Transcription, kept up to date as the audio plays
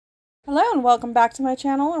Hello and welcome back to my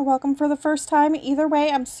channel, or welcome for the first time. Either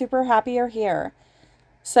way, I'm super happy you're here.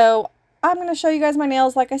 So I'm going to show you guys my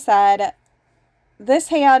nails. Like I said, this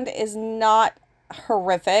hand is not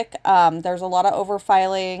horrific. There's a lot of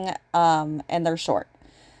overfiling and they're short.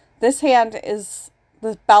 This hand is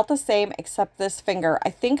about the same except this finger. I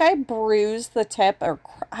think I bruised the tip, or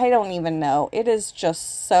I don't even know. It is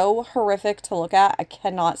just so horrific to look at. I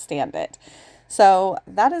cannot stand it. So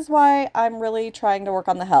that is why I'm really trying to work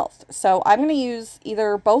on the health. So I'm going to use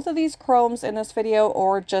either both of these chromes in this video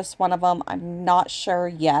or just one of them. I'm not sure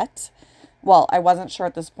yet. Well, I wasn't sure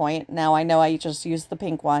at this point. Now I know I just used the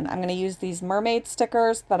pink one. I'm going to use these Mermaid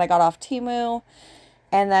stickers that I got off Temu.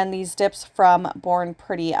 And then these dips from Born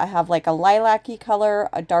Pretty. I have like a lilac-y color,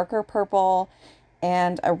 a darker purple,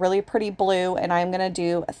 and a really pretty blue. And I'm going to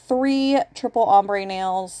do 3 triple ombre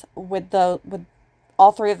nails with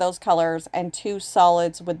all 3 of those colors and 2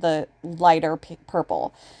 solids with the lighter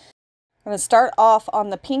purple. I'm going to start off on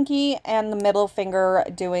the pinky and the middle finger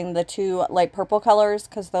doing the 2 light purple colors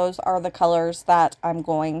because those are the colors that I'm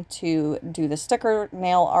going to do the sticker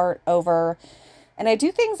nail art over. And I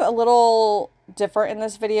do things a little different in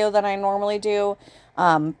this video than I normally do,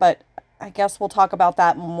 but I guess we'll talk about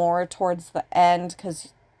that more towards the end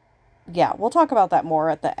because, yeah, we'll talk about that more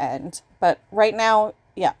at the end. But right now,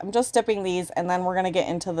 yeah, I'm just dipping these, and then we're going to get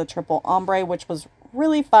into the triple ombre, which was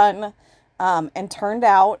really fun and turned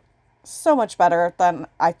out so much better than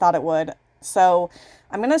I thought it would. So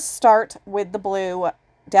I'm going to start with the blue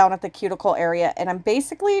down at the cuticle area, and I'm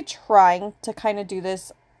basically trying to kind of do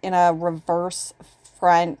this in a reverse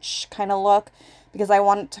French kind of look because I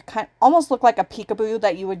want it to almost look like a peekaboo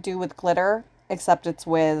that you would do with glitter, except it's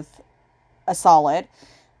with a solid.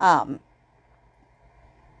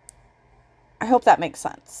 I hope that makes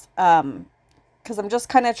sense. Because I'm just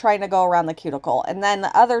kind of trying to go around the cuticle. And then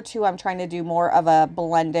the other 2, I'm trying to do more of a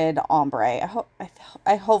blended ombre.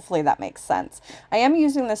 Hopefully that makes sense. I am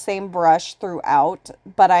using the same brush throughout,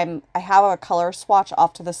 but I have a color swatch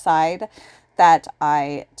off to the side that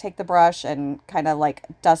I take the brush and kind of like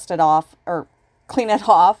dust it off or clean it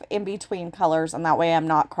off in between colors. And that way I'm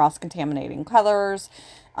not cross-contaminating colors.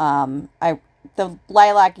 The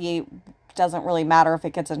lilac-y doesn't really matter if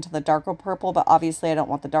it gets into the darker purple, but obviously I don't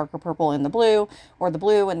want the darker purple in the blue or the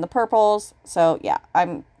blue in the purples. So yeah,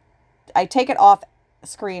 I take it off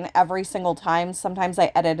screen every single time. Sometimes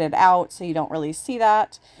I edit it out so you don't really see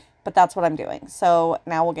that, but that's what I'm doing. So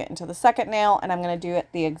now we'll get into the second nail, and I'm going to do it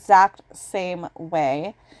the exact same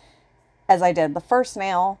way as I did the first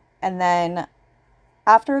nail. And then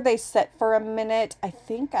after they sit for a minute, I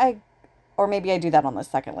think or maybe I do that on the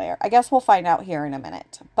second layer. I guess we'll find out here in a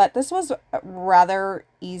minute. But this was rather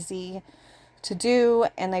easy to do,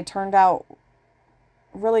 and they turned out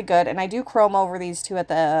really good. And I do chrome over these 2 at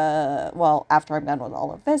the, well, after I'm done with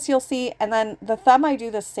all of this, you'll see. And then the thumb, I do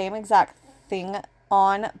the same exact thing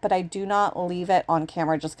on, but I do not leave it on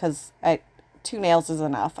camera just because 2 nails is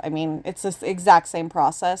enough. I mean, it's this exact same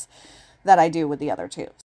process that I do with the other 2.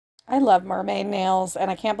 I love mermaid nails, and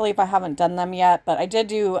I can't believe I haven't done them yet, but I did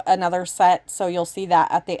do another set, so you'll see that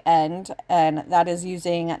at the end, and that is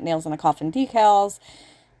using Nailzinacoffin decals,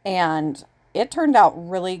 and it turned out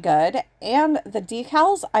really good. And the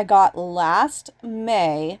decals I got last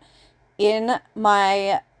May in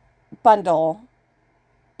my bundle,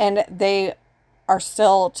 and they are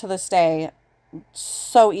still, to this day,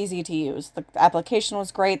 so easy to use. The application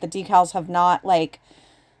was great. The decals have not, like,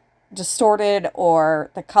 distorted,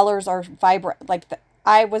 or the colors are vibrant. Like,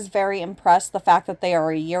 I was very impressed the fact that they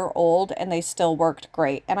are a year old and they still worked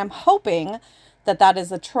great. And I'm hoping that that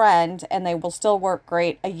is a trend and they will still work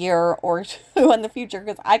great a year or 2 in the future,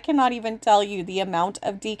 because I cannot even tell you the amount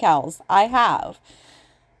of decals I have.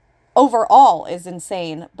 Overall is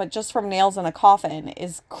insane, but just from Nailzinacoffin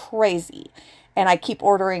is crazy. And I keep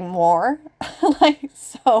ordering more.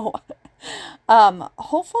 So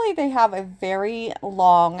hopefully they have a very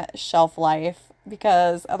long shelf life,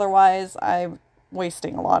 because otherwise I'm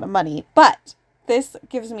wasting a lot of money. But this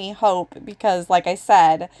gives me hope because, like I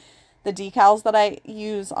said, the decals that I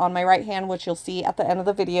use on my right hand, which you'll see at the end of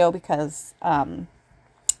the video because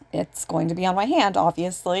it's going to be on my hand,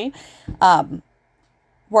 obviously,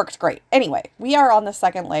 worked great. Anyway, we are on the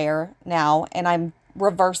second layer now, and I'm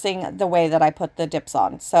reversing the way that I put the dips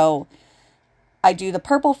on. So I do the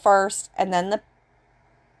purple first, and then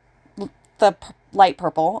the light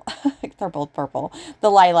purple, they're both purple, the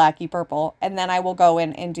lilac-y purple, and then I will go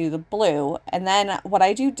in and do the blue. And then what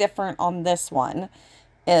I do different on this one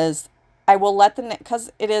is I will let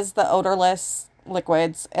because it is the odorless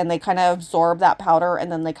liquids, and they kind of absorb that powder,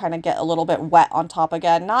 and then they kind of get a little bit wet on top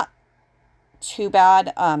again. Not too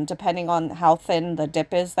bad, depending on how thin the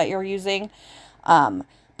dip is that you're using.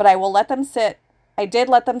 But I will let them sit. I did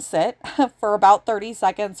let them sit for about 30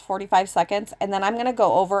 seconds, 45 seconds, and then I'm going to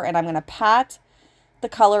go over and I'm going to pat the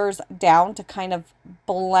colors down to kind of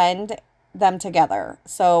blend them together.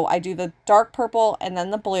 So I do the dark purple and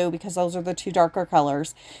then the blue because those are the two darker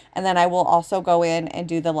colors. And then I will also go in and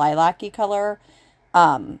do the lilac-y color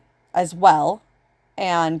as well.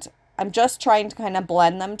 And I'm just trying to kind of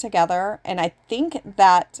blend them together. And I think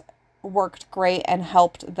that worked great and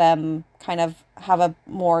helped them kind of have a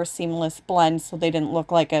more seamless blend so they didn't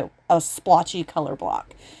look like a splotchy color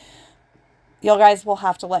block. You guys will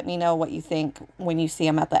have to let me know what you think when you see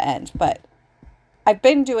them at the end. But I've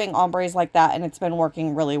been doing ombres like that and it's been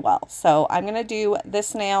working really well. So I'm going to do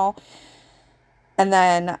this nail and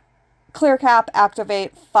then clear cap,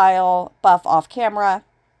 activate, file, buff off camera.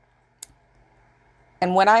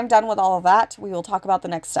 And when I'm done with all of that, we will talk about the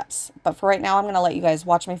next steps. But for right now, I'm going to let you guys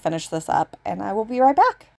watch me finish this up and I will be right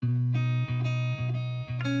back.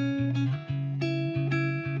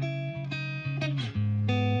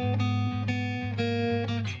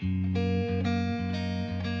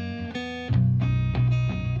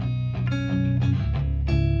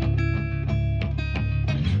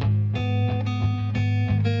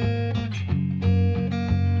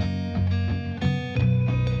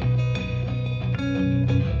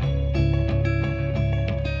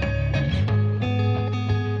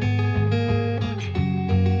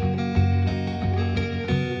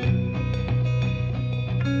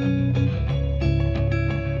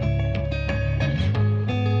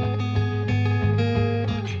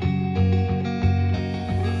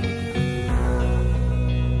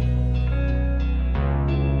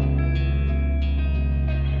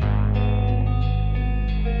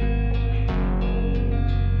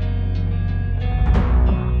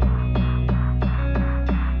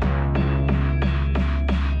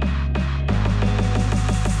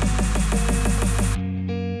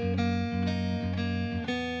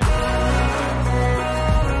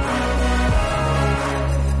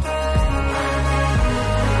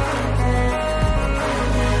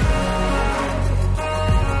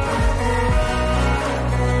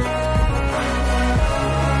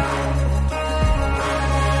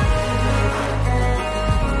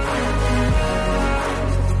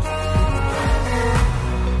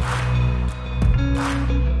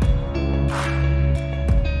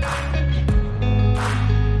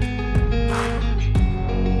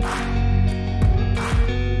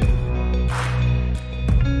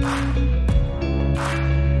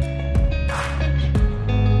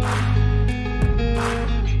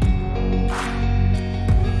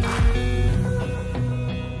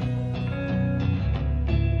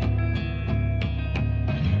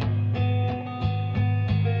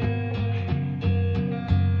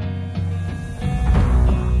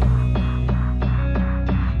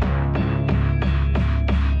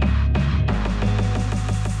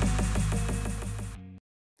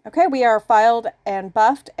 Okay, we are filed and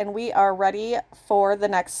buffed and we are ready for the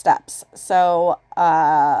next steps. So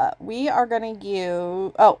we are going to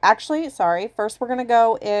use, oh, actually, sorry. First, we're going to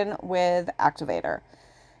go in with activator.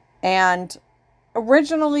 And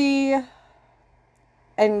originally,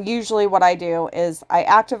 and usually what I do is I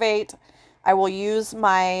activate, I will use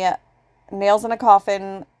my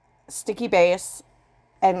Nailzinacoffin sticky base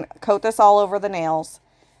and coat this all over the nails,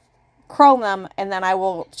 chrome them, and then I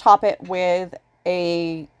will top it with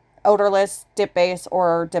a odorless dip base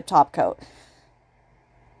or dip top coat.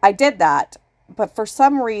 I did that, but for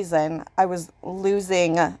some reason I was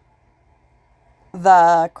losing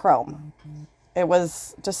the chrome. It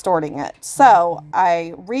was distorting it. So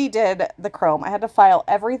I redid the chrome. I had to file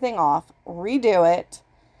everything off, redo it,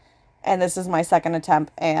 and this is my second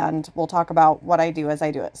attempt, and we'll talk about what I do as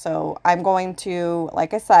I do it. So I'm going to,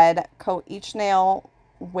 like I said, coat each nail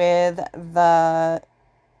with the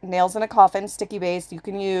Nailzinacoffin sticky base. You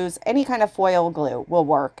can use any kind of foil glue will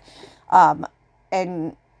work.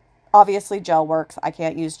 And obviously gel works. I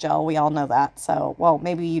can't use gel. We all know that. So, well,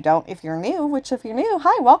 maybe you don't if you're new, which if you're new,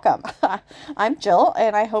 hi, welcome. I'm Jill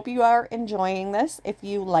and I hope you are enjoying this. If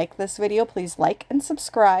you like this video, please like and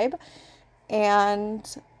subscribe. And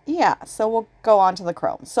yeah, so we'll go on to the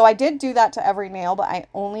chrome. So I did do that to every nail, but I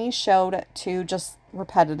only showed to just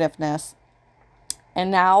repetitiveness. And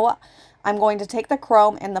now I'm going to take the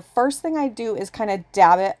chrome, and the first thing I do is kind of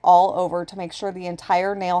dab it all over to make sure the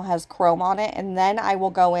entire nail has chrome on it, and then I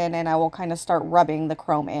will go in and I will kind of start rubbing the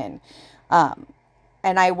chrome in.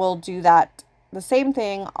 And I will do that, the same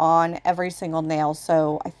thing on every single nail.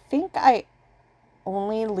 So I think I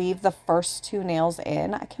only leave the first two nails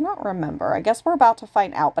in. I cannot remember. I guess we're about to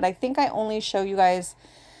find out, but I think I only show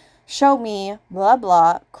show me, blah,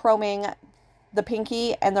 blah, chroming the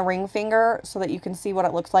pinky and the ring finger so that you can see what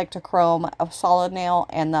it looks like to chrome a solid nail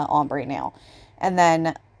and the ombre nail. And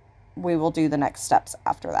then we will do the next steps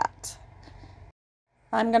after that.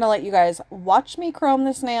 I'm going to let you guys watch me chrome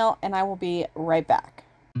this nail, and I will be right back.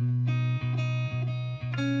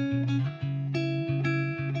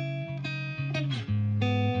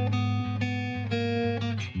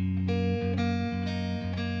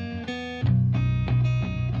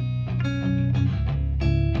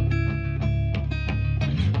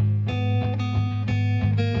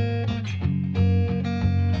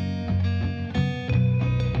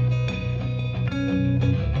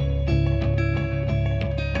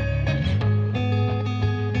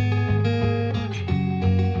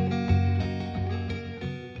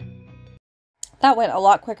 That went a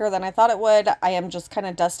lot quicker than I thought it would. I am just kind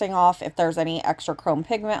of dusting off if there's any extra chrome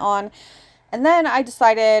pigment on. And then I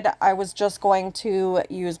decided I was just going to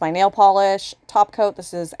use my nail polish top coat.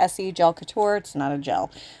 This is SE Gel Couture. It's not a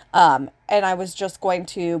gel. And I was just going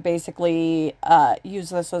to basically use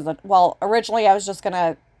this as a, well, originally I was just going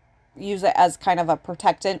to use it as kind of a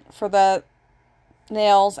protectant for the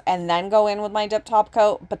nails and then go in with my dip top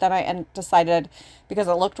coat. But then I decided, because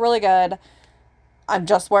it looked really good, I'm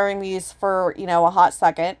just wearing these for, you know, a hot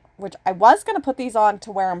second, which I was going to put these on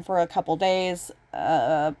to wear them for a couple days,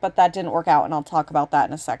 but that didn't work out, and I'll talk about that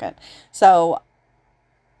in a second. So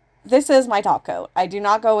this is my top coat. I do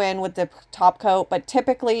not go in with the top coat, but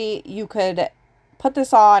typically you could put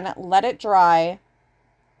this on, let it dry,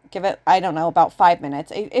 give it, I don't know, about 5 minutes.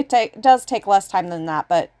 It does take less time than that,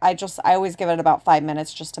 but I always give it about 5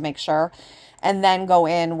 minutes just to make sure, and then go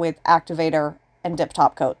in with activator and dip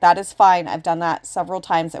top coat. That is fine. I've done that several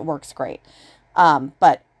times. It works great.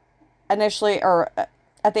 But initially, or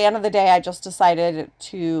at the end of the day, I just decided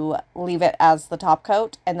to leave it as the top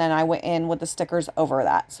coat, and then I went in with the stickers over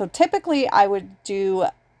that. So typically I would do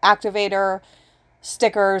activator,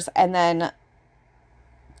 stickers, and then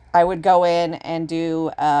I would go in and do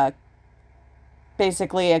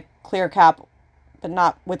basically a clear cap, but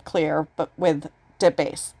not with clear, but with dip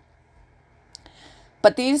base.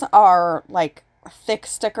 But these are like thick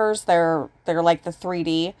stickers. They're like the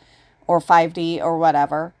 3D or 5D or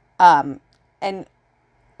whatever. And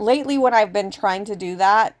lately when I've been trying to do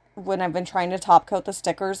that, when I've been trying to top coat the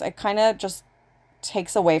stickers, it kind of just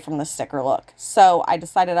takes away from the sticker look. So I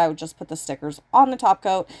decided I would just put the stickers on the top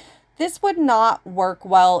coat. This would not work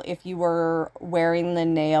well if you were wearing the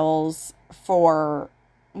nails for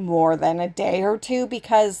more than a day or two,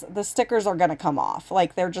 because the stickers are going to come off.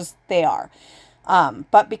 Like they are.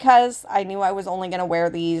 But because I knew I was only going to wear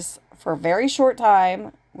these for a very short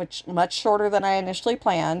time, which much shorter than I initially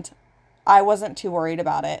planned, I wasn't too worried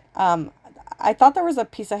about it. I thought there was a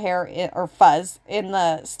piece of hair or fuzz in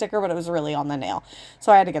the sticker, but it was really on the nail.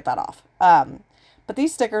 So I had to get that off. But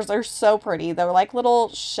these stickers are so pretty. They're like little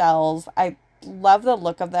shells. I love the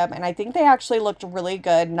look of them. And I think they actually looked really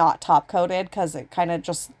good not top coated, because it kind of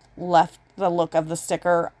just left the look of the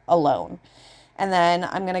sticker alone. And then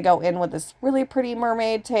I'm going to go in with this really pretty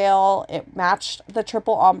mermaid tail. It matched the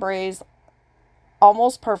triple ombres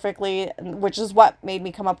almost perfectly, which is what made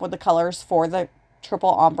me come up with the colors for the triple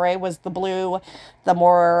ombre, was the blue, the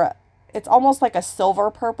more, it's almost like a silver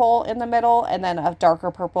purple in the middle, and then a darker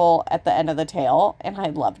purple at the end of the tail. And I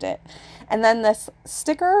loved it. And then this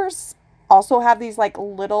stickers also have these like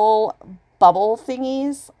little bubble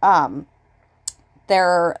thingies. There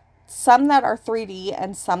are some that are 3D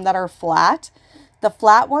and some that are flat. The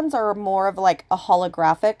flat ones are more of like a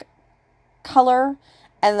holographic color,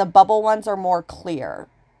 and the bubble ones are more clear.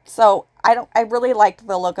 So I really liked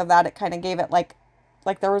the look of that. It kind of gave it like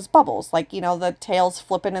there was bubbles, like, you know, the tail's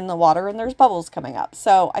flipping in the water and there's bubbles coming up.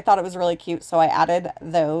 So I thought it was really cute. So I added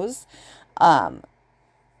those, and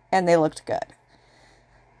they looked good.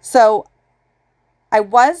 So I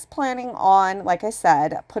was planning on, like I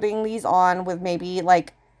said, putting these on with maybe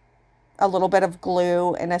like a little bit of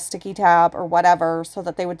glue and a sticky tab or whatever, so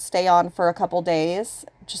that they would stay on for a couple days,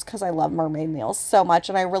 just because I love mermaid nails so much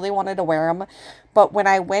and I really wanted to wear them. But when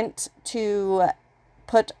I went to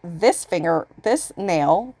put this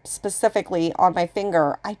nail specifically on my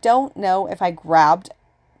finger, I don't know if I grabbed,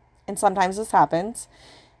 and sometimes this happens,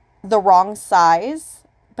 the wrong size,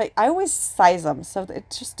 but I always size them, so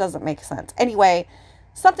it just doesn't make sense. Anyway,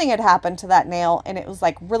 something had happened to that nail, and it was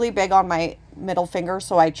like really big on my middle finger,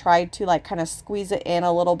 so I tried to like kind of squeeze it in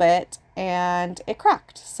a little bit, and it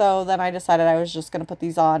cracked. So then I decided I was just going to put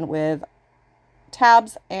these on with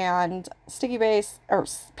tabs and sticky base or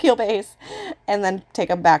peel base, and then take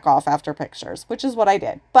them back off after pictures, which is what I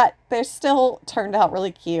did. But they still turned out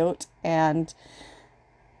really cute, and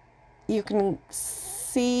you can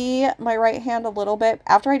see my right hand a little bit.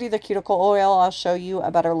 After I do the cuticle oil, I'll show you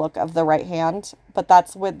a better look of the right hand. But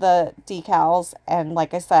that's with the decals. And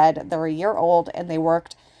like I said, they're a year old and they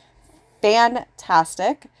worked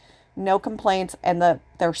fantastic. No complaints. And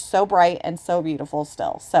they're so bright and so beautiful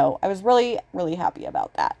still. So I was really, really happy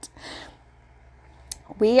about that.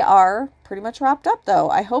 We are pretty much wrapped up though.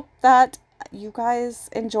 I hope that you guys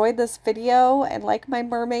enjoyed this video and like my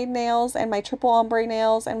mermaid nails and my triple ombre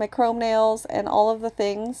nails and my chrome nails and all of the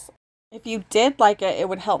things. If you did like it, it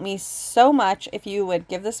would help me so much if you would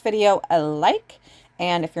give this video a like.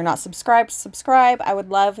 And if you're not subscribed, subscribe. I would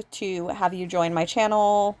love to have you join my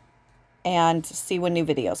channel and see when new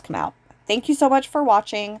videos come out. Thank you so much for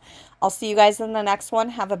watching. I'll see you guys in the next one.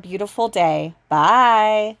 Have a beautiful day.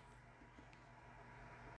 Bye.